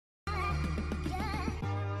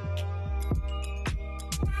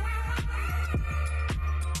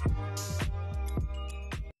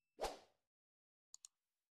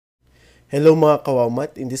Hello mga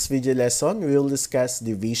kawamat, in this video lesson, we will discuss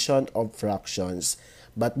division of fractions.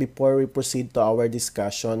 But before we proceed to our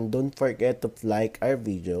discussion, don't forget to like our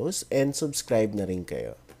videos and subscribe na rin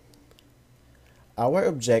kayo. Our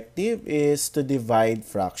objective is to divide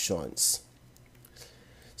fractions.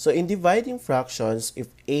 So in dividing fractions, if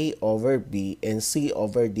a over b and c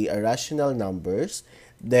over d are rational numbers,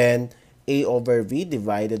 then a over b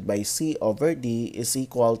divided by c over d is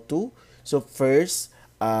equal to, so first,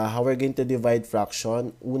 how we're going to divide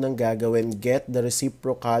fraction, unang gagawin, get the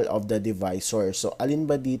reciprocal of the divisor. So alin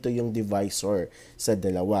ba dito yung divisor sa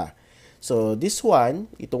dalawa? So this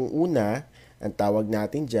one, itong una, ang tawag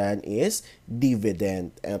natin dyan is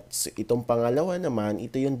dividend. At itong pangalawa naman,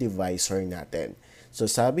 ito yung divisor natin. So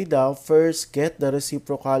sabi daw, first get the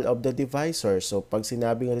reciprocal of the divisor. So pag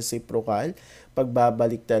sinabing reciprocal,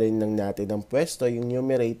 pagbabalik na rin lang natin ang pwesto, yung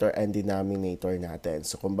numerator and denominator natin.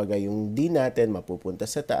 So kumbaga yung D natin mapupunta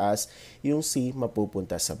sa taas, yung C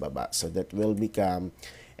mapupunta sa baba. So that will become,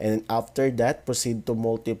 and after that, proceed to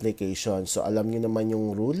multiplication. So alam nyo naman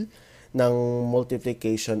yung rule ng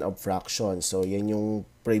multiplication of fractions. So yan yung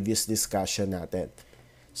previous discussion natin.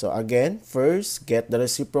 So again, first, get the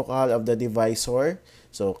reciprocal of the divisor.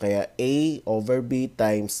 So kaya A over B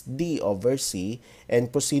times D over C, and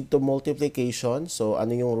proceed to multiplication. So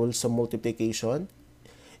ano yung rule sa multiplication?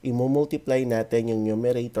 I-multiply natin yung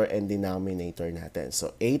numerator and denominator natin.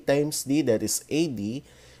 So A times D, that is AD,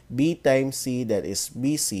 B times C, that is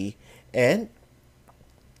BC, and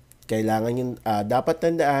kailangan yung dapat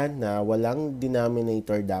tandaan na walang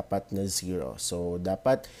denominator dapat na 0. So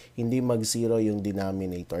dapat hindi mag-0 yung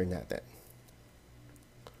denominator natin.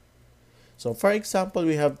 So for example,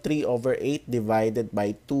 we have 3 over 8 divided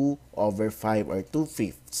by 2 over 5 or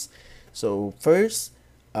 2/5. So first,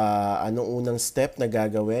 anong unang step na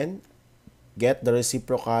gagawin? Get the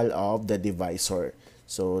reciprocal of the divisor.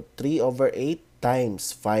 So 3 over 8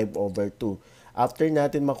 times 5 over 2. After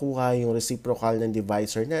natin makuha yung reciprocal ng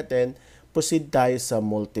divisor natin, proceed tayo sa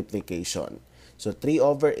multiplication. So 3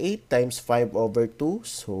 over 8 times 5 over 2.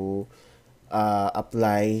 So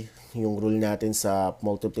apply yung rule natin sa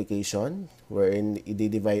multiplication wherein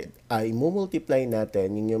i-multiply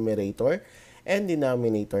natin yung numerator and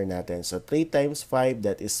denominator natin. So 3 times 5,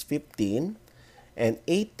 that is 15. And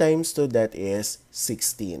 8 times 2, that is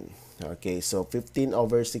 16. Okay, so 15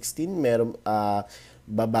 over 16, meron,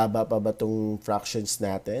 bababa pa ba itong fractions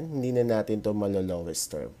natin? Hindi na natin ito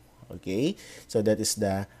malo-lowest term. Okay, so that is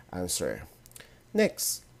the answer.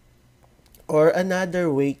 Next, or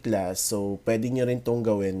another way class. So pwede nyo rin itong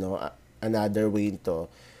gawin, no? Another way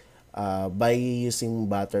ito by using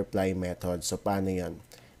butterfly method. So paano yan?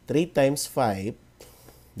 3 times 5,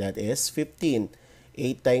 that is 15.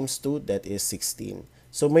 8 times 2, that is 16.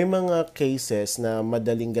 So may mga cases na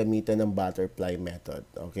madaling gamitan ng butterfly method.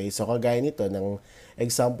 Okay, so kagaya nito ng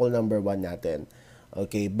example number 1 natin.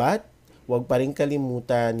 Okay, but wag pa rin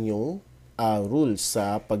kalimutan yung rules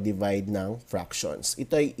sa pag-divide ng fractions.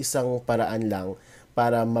 Ito ay isang paraan lang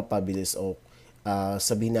para mapabilis o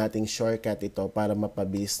sabihin nating shortcut ito para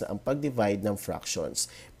mapabilis na ang pag-divide ng fractions.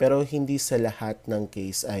 Pero hindi sa lahat ng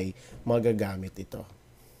case ay magagamit ito.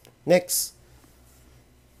 Next,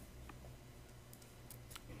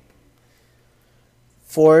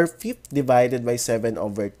 4/5 divided by 7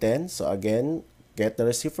 over 10. So again, get the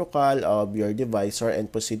reciprocal of your divisor and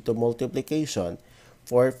proceed to multiplication.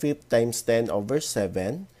 4/5 times 10 over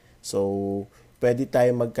 7. So, pwede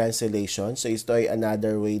tayo mag-cancellation. So, ito ay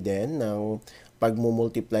another way din ng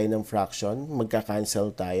pag-multiply ng fraction.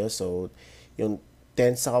 Magka-cancel tayo. So, yung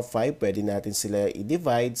 10 sa 5, pwede natin sila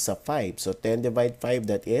i-divide sa 5. So, 10 divide 5,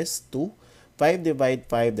 that is 2. 5 divide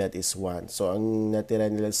 5, that is 1. So, ang natira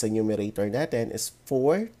nila sa numerator natin is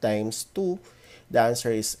 4 times 2. The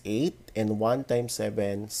answer is 8. And 1 times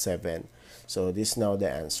 7, 7. So, this is now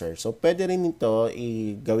the answer. So, pwede rin ito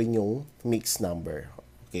i-gawin yung mixed number.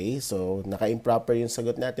 Okay? So, naka-improper yung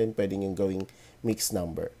sagot natin, pwede yung gawing mixed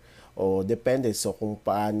number. O, depende. So, kung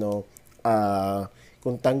paano,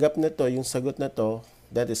 kung tanggap na to, yung sagot na to,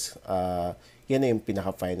 that is, yan na yung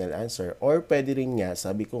pinaka-final answer. Or pwede rin nga,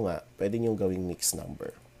 sabi ko nga, pwede yung gawing mixed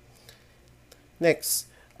number.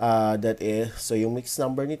 Next, that is, so yung mixed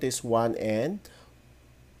number nito is 1 and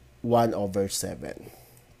 1 over 7.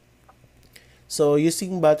 So,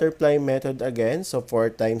 using butterfly method again, so 4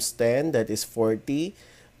 times 10, that is 40.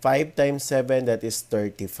 5 times 7, that is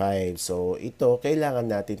 35. So, ito, kailangan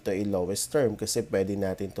natin to i-lowest term kasi pwede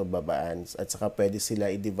natin to babaan. At saka pwede sila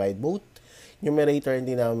i-divide both numerator and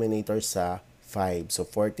denominator sa 5. So,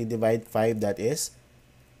 40 divide 5, that is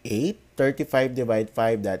 8. 35 divide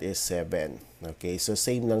 5, that is 7. Okay, so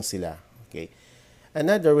same lang sila. Okay.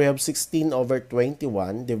 Another, we have 16 over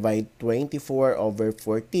 21 divide 24 over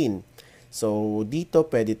 14. So, dito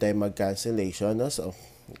pwede tayo mag-cancellation. No? So,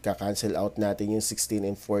 kakancel out natin yung 16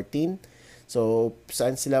 and 14. So,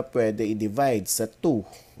 saan sila pwede i-divide? Sa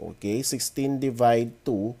 2. Okay, 16 divide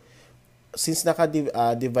 2. Since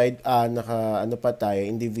naka-divide, ano pa tayo,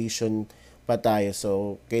 in division pa tayo.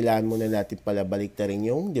 So, kailangan muna natin pala balik na rin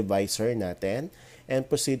yung divisor natin and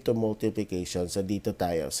proceed to multiplication. So, dito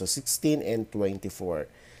tayo. So, 16 and 24.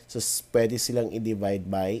 So, pwede silang i-divide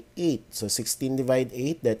by 8. So, 16 divide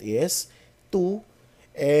 8, that is 2.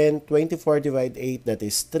 And 24 divide 8, that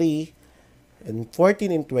is 3. And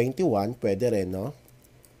 14 and 21, pwede rin, no?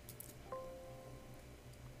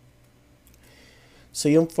 So,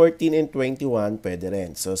 yung 14 and 21, pwede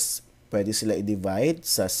rin. So, pwede sila i-divide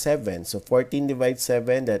sa 7. So, 14 divide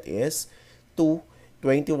 7, that is 2.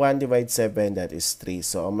 21 divide 7, that is 3.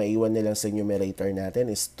 So, ang maiwan nilang sa numerator natin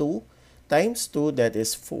is 2 times 2, that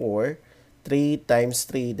is 4. 3 times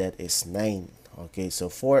 3, that is 9. Okay, so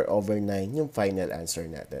 4 over 9 yung final answer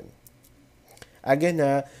natin. Again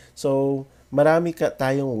so marami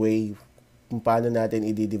tayong way kung paano natin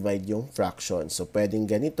i-divide yung fraction. So, pwedeng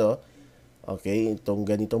ganito. Okay, itong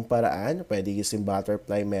ganitong paraan, pwede using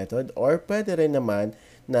butterfly method or pwede rin naman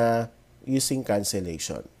na using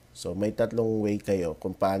cancellation. So, may tatlong way kayo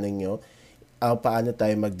kung paano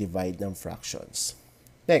tayo mag-divide ng fractions.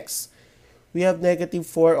 Next, we have negative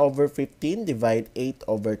 4 over 15 divide 8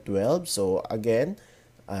 over 12. So, again,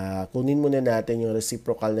 kunin muna natin yung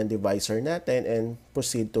reciprocal ng divisor natin and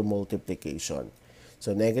proceed to multiplication.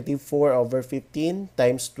 So, negative 4 over 15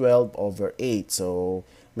 times 12 over 8. So,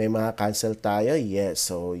 may mga cancel tayo. Yes.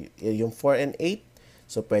 So, yung 4 and 8.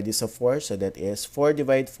 So, pwede sa 4. So, that is 4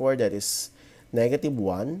 divide 4. That is negative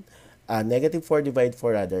 1. Negative 4 divide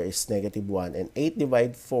 4 rather is negative 1. And 8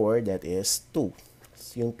 divide 4, that is 2.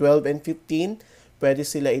 So, yung 12 and 15, pwede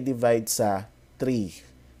sila i-divide sa 3.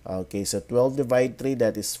 Okay. So, 12 divide 3,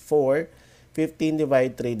 that is 4. 15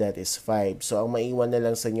 divide 3, that is 5. So, ang maiwan na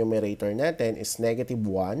lang sa numerator natin is negative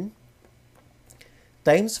 1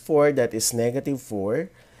 times 4, that is negative 4.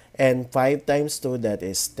 And 5 times 2, that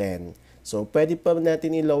is 10. So, pwede pa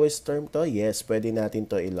natin i-lowest term to? Yes, pwede natin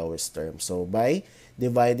to i-lowest term. So, by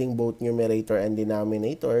dividing both numerator and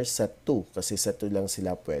denominator sa 2. Kasi sa 2 lang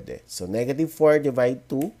sila pwede. So, negative 4 divide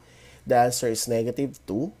 2. The answer is negative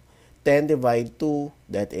 2. 10 divide 2,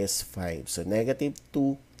 that is 5. So, negative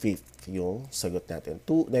 2 fifth yung sagot natin.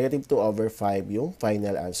 Negative 2 over 5 yung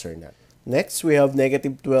final answer natin. Next, we have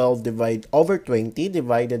negative 12 over 20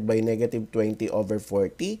 divided by negative 20 over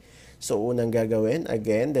 40. So, unang gagawin,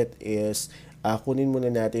 again, that is, kunin muna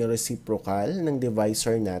natin yung reciprocal ng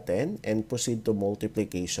divisor natin and proceed to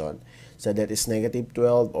multiplication. So, that is negative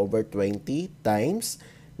 12 over 20 times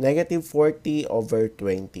negative 40 over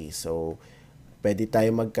 20. So, pwede tayo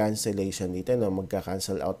mag-cancellation dito, no?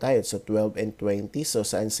 Magka-cancel out tayo. So, 12 and 20. So,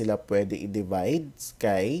 saan sila pwede i-divide?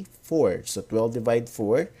 Kay 4. So, 12 divide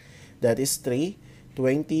 4, that is 3.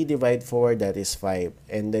 20 divide 4, that is 5.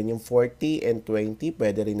 And then yung 40 and 20,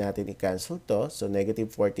 pwede rin natin i-cancel to. So, negative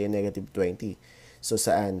 40 and negative 20. So,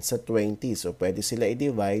 saan? Sa 20. So, pwede sila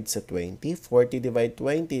i-divide sa 20. 40 divide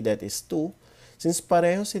 20, that is 2. Since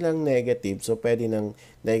pareho silang negative, so pwede ng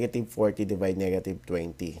negative 40 divide negative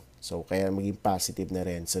 20. So, kaya maging positive na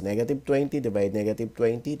rin. So, negative 20 divide negative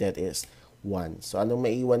 20, that is 1. So, anong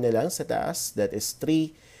maiwan na lang sa taas? That is 3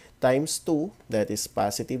 times 2, that is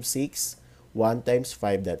positive 6. 1 times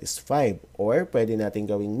 5, that is 5. Or, pwede natin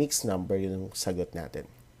gawing mixed number yung sagot natin.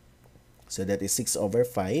 So, that is 6 over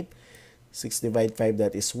 5. 6 divide 5,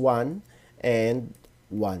 that is 1. And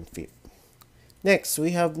 1/5. Next,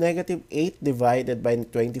 we have negative 8 divided by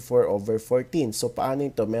 24 over 14. So, paano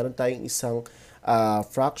ito? Meron tayong isang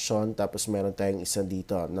fraction, tapos meron tayong isang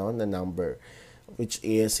dito, no, na number, which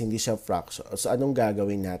is hindi siya fraction. So, anong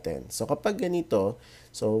gagawin natin? So, kapag ganito,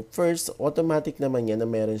 so, first, automatic naman yan na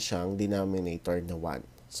meron siyang denominator na 1.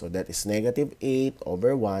 So, that is negative 8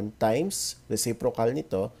 over 1 times reciprocal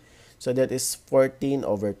nito. So, that is 14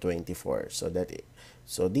 over 24.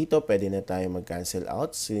 So, dito, pwede na tayo mag-cancel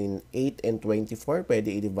out. So, 8 and 24, pwede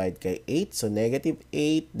i-divide kay 8. So, negative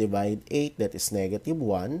 8 divide 8, that is negative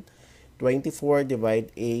 1. 24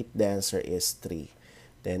 divide 8, the answer is 3.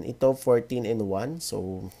 Then, ito, 14 and 1.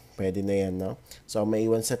 So, pwede na yan, no? So,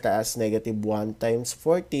 maiwan sa taas, negative 1 times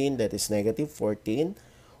 14, that is negative 14.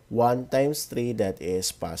 1 times 3, that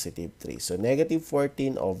is positive 3. So, negative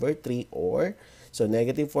 14 over 3 or, so,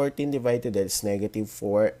 negative 14 divided, that is negative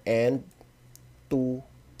 4 and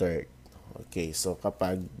 2/3. Okay, so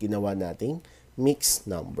kapag ginawa nating mixed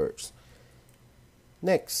numbers.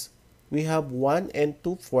 Next, we have 1 and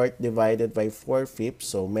 2/4 divided by 4/5.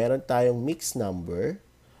 So, meron tayong mixed number.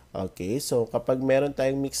 Okay, so kapag meron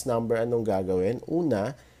tayong mixed number, anong gagawin?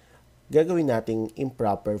 Una, gagawin nating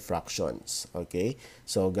improper fractions. Okay,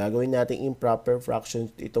 so gagawin nating improper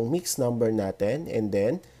fractions itong mixed number natin and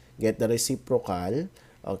then get the reciprocal.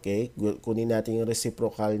 Okay, kunin natin yung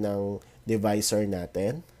reciprocal ng divisor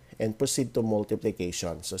natin and proceed to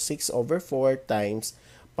multiplication. So, 6/4 times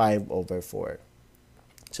 5/4.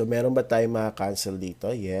 So, meron ba tayong cancel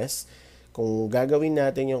dito? Yes. Kung gagawin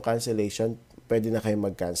natin yung cancellation, pwede na kayo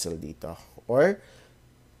mag-cancel dito. Or,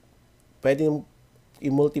 pwede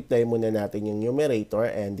i-multiply muna natin yung numerator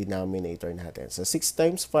and denominator natin. So, 6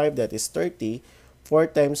 times 5, that is 30. 4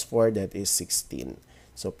 times 4, that is 16.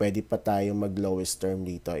 So, pwede pa tayong mag-lowest term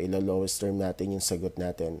dito. Ilo-lowest term natin yung sagot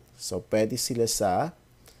natin. So, pwede sila sa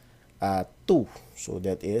 2. So,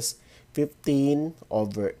 that is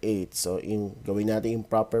 15/8. So, gawin natin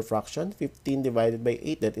improper fraction. 15 divided by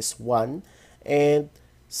 8, that is 1. And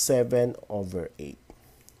 7/8.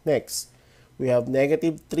 Next, we have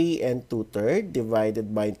negative 3 and 2/3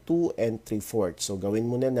 divided by 2 and 3/4. So, gawin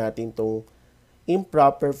muna natin itong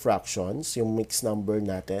improper fractions, yung mixed number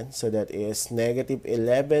natin. So, that is negative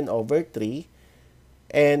 11/3.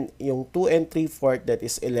 And yung 2 and 3/4, that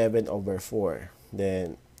is 11/4.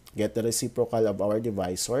 Then, get the reciprocal of our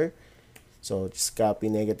divisor. So, just copy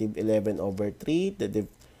negative 11/3, the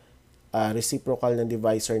reciprocal ng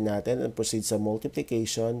divisor natin, and proceed sa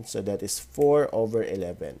multiplication. So, that is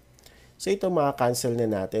 4/11. So, ito cancel na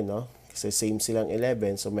natin, no? Kasi same silang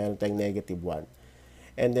 11, so meron tayong negative 1.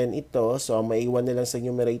 And then ito, so ang maiwan na lang sa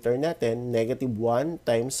numerator natin, negative 1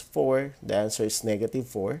 times 4, the answer is negative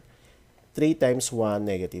 4. 3 times 1,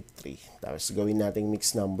 negative 3. Tapos, gawin natin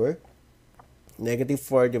mixed number. Negative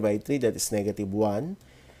 4 divided 3, that is negative 1.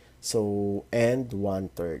 So, and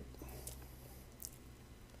 1/3.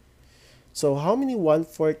 So, how many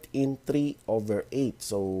 1/4 in 3/8?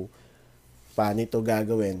 So, paano ito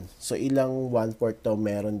gagawin? So, ilang 1/4 daw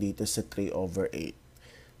meron dito sa 3/8?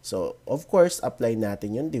 So, of course, apply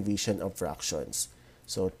natin yung division of fractions.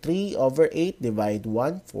 So, 3/8 divide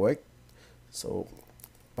 1/4. So,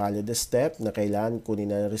 follow the step na kailangan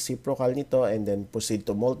kunin na reciprocal nito and then proceed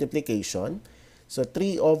to multiplication. So,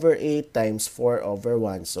 3/8 times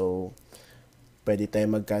 4/1. So, pwede tayo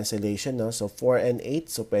mag-cancellation, no? So, 4 and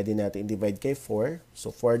 8. So, pwede natin divide kay 4.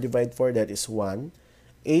 So, 4 divide 4, that is 1.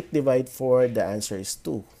 8 divide 4, the answer is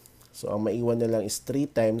 2. So, ang maiwan na lang is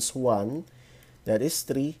 3 times 1, that is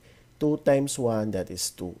 3. 2 times 1, that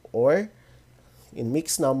is 2. Or, in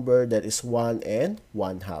mixed number, that is 1 and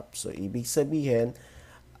 1/2. So, ibig sabihin,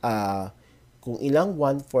 kung ilang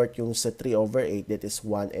 1/4 yung sa 3/8, that is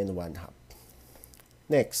 1 and 1/2.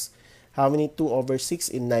 Next, how many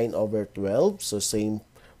 2/6 in 9/12? So, same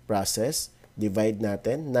process. Divide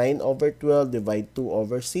natin. 9/12 divide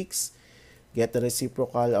 2/6. Get the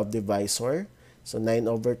reciprocal of divisor. So,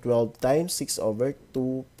 9/12 times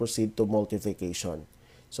 6/2. Proceed to multiplication.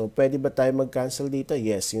 So, pwede ba tayo mag-cancel dito?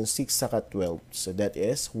 Yes, yung 6 saka 12. So, that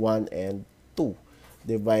is 1 and 2.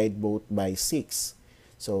 Divide both by 6.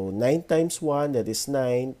 So, 9 times 1, that is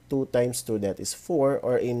 9. 2 times 2, that is 4.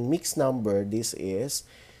 Or in mixed number, this is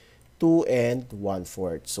 2 and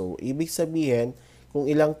 1/4. So, ibig sabihin, kung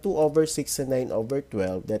ilang 2/6 sa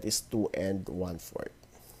 9/12, that is 2 and 1/4.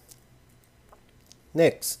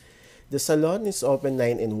 Next, the salon is open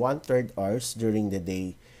 9 and 1/3 hours during the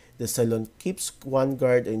day. The salon keeps one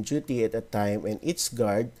guard on duty at a time and each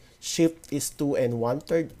guard shift is 2 and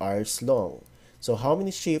 1/3 hours long. So, how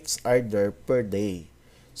many shifts are there per day?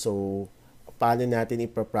 So, paano natin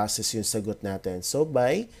ipaprocess yung sagot natin? So,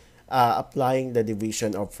 by applying the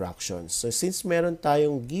division of fractions. So, since meron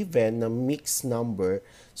tayong given na mixed number,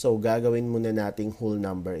 so, gagawin muna nating whole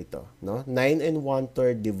number ito. No? 9 and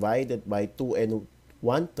 1/3 divided by 2 and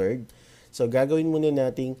 1/3. So, gagawin muna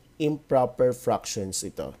nating improper fractions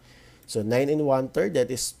ito. So, 9 and 1/3, that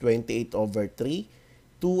is 28/3.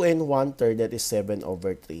 2 and 1/3, that is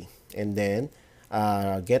 7/3. And then,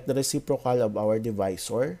 get the reciprocal of our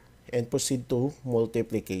divisor and proceed to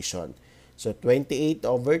multiplication. So,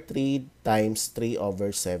 28/3 times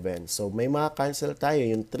 3/7. So, may cancel tayo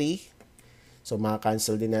yung 3. So,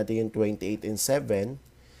 cancel din natin yung 28 and 7.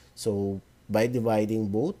 So, by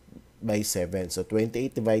dividing both by 7. So,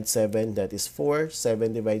 28 divided 7, that is 4.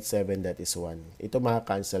 7 divided 7, that is 1. Ito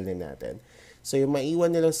cancel din natin. So, yung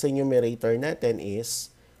maiwan na lang sa numerator natin is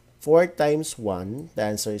 4 times 1, the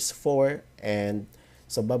answer is 4, and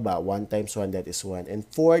sa baba, 1 times 1, that is 1. And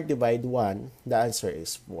 4 divide 1, the answer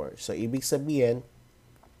is 4. So, ibig sabihin,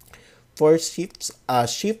 4 shifts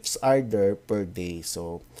are there per day.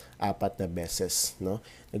 So, 4 na beses, no?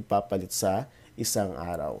 Nagpapalit sa isang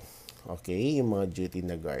araw. Okay, yung mga duty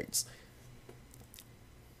na guards.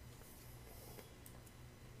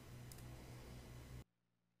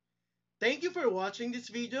 Thank you for watching this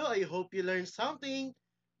video. I hope you learned something.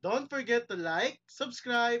 Don't forget to like,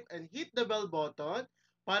 subscribe, and hit the bell button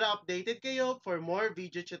para updated kayo for more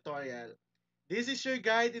video tutorial. This is your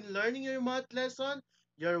guide in learning your math lesson,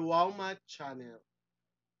 your Wow Math channel.